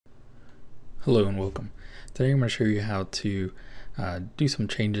Hello and welcome. Today I'm going to show you how to do some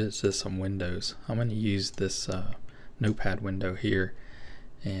changes to some windows. I'm going to use this notepad window here,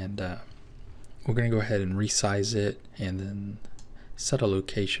 and we're going to go ahead and resize it and then set a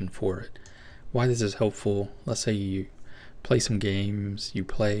location for it. Why this is helpful: let's say you play some games, you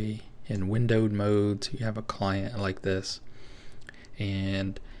play in windowed mode, so you have a client like this,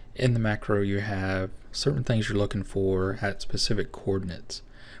 and in the macro you have certain things you're looking for at specific coordinates.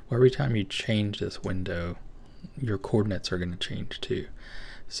 Well, every time you change this window, your coordinates are going to change too.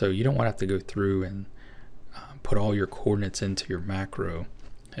 So you don't want to have to go through and put all your coordinates into your macro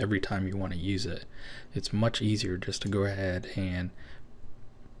every time you want to use it. It's much easier just to go ahead and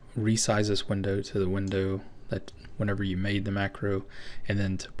resize this window to the window that whenever you made the macro, and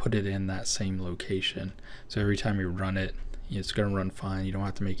then to put it in that same location. So every time you run it, it's going to run fine. You don't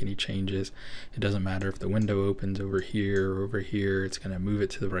have to make any changes. It doesn't matter if the window opens over here or over here, it's going to move it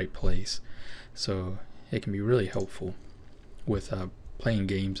to the right place. So it can be really helpful with playing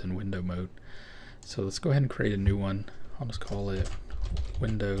games in window mode. So let's go ahead and create a new one. I'll just call it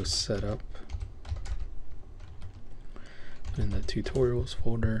Window Setup. Put in the tutorials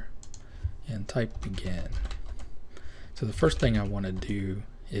folder and type begin. So the first thing I want to do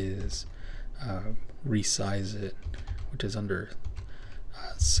is resize it, which is under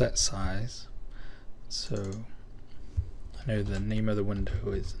set size. So I know the name of the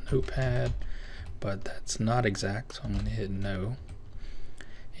window is Notepad, but that's not exact, so I'm going to hit no.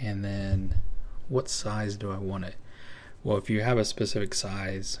 And then what size do I want it? Well, if you have a specific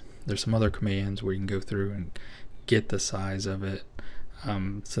size, there's some other commands where you can go through and get the size of it.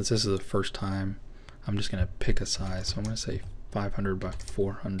 Since this is the first time, I'm just going to pick a size. So I'm going to say 500 by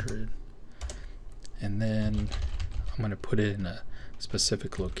 400. And then I'm going to put it in a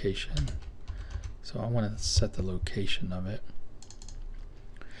specific location. So I want to set the location of it.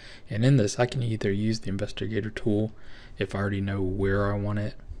 And in this, I can either use the investigator tool if I already know where I want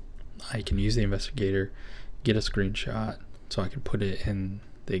it. I can use the investigator, get a screenshot, so I can put it in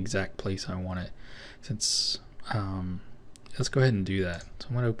the exact place I want it. Since let's go ahead and do that. So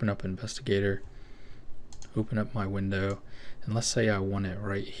I'm going to open up investigator, open up my window, and let's say I want it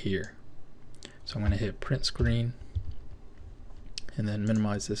right here. So I'm going to hit print screen and then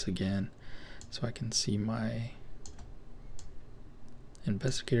minimize this again so I can see my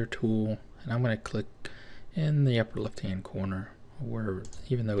investigator tool, and I'm going to click in the upper left hand corner where,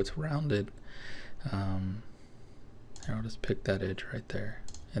 even though it's rounded, I'll just pick that edge right there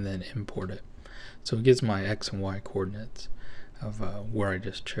and then import it. So it gives my X and Y coordinates of where I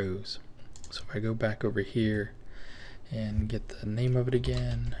just chose. So if I go back over here and get the name of it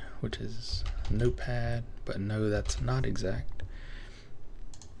again, which is Notepad, but no, that's not exact,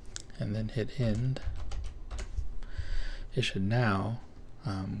 and then hit end, it should now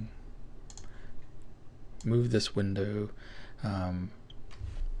move this window,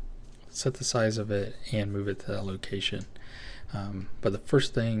 set the size of it, and move it to that location. But the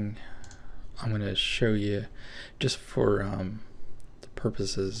first thing I'm going to show you, just for the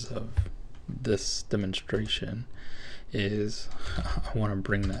purposes of this demonstration, is I want to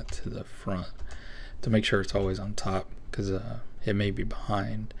bring that to the front to make sure it's always on top, because it may be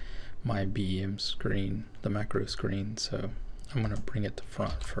behind my BEM screen, the macro screen. So I'm going to bring it to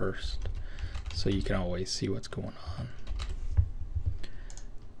front first so you can always see what's going on.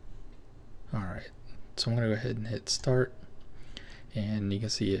 Alright, so I'm going to go ahead and hit start, and you can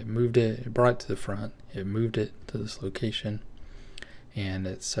see it moved it, it brought it to the front, it moved it to this location, and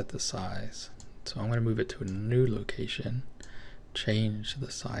it set the size. So I'm going to move it to a new location, change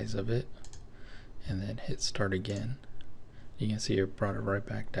the size of it, and then hit start again. You can see it brought it right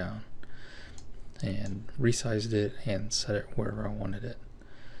back down and resized it and set it wherever I wanted it.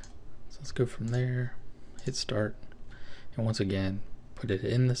 So let's go from there, hit start, and once again put it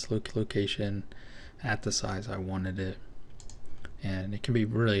in this location at the size I wanted it. And it can be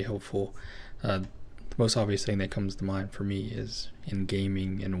really helpful. The most obvious thing that comes to mind for me is in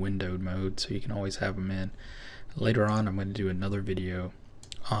gaming in windowed mode, so you can always have them in. Later on, I'm going to do another video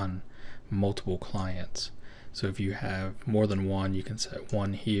on multiple clients. So if you have more than one, you can set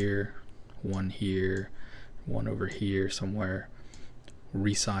one here, one over here somewhere,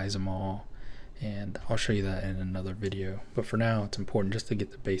 resize them all, and I'll show you that in another video. But for now, it's important just to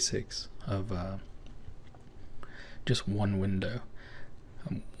get the basics of just one window.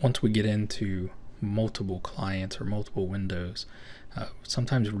 Once we get into multiple clients or multiple windows,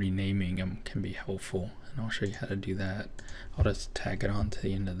 sometimes renaming them can be helpful, and I'll show you how to do that. I'll just tag it on to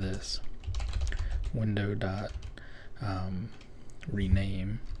the end of this window dot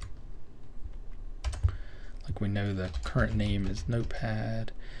rename. Like, we know the current name is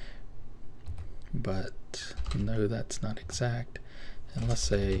Notepad, but no, that's not exact. And let's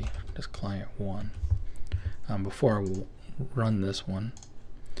say just client 1. Before I run this one,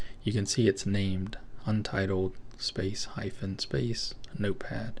 you can see it's named untitled space hyphen space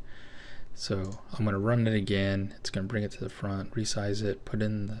notepad. So I'm going to run it again. It's going to bring it to the front, resize it, put it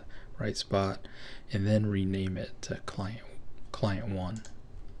in the right spot, and then rename it to client 1.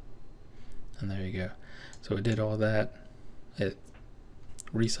 And there you go. So it did all that. It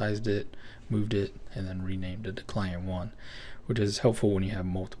resized it, moved it, and then renamed it to client 1, which is helpful when you have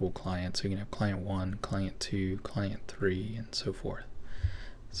multiple clients. So you can have client 1, client 2, client 3, and so forth.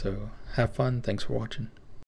 So have fun. Thanks for watching.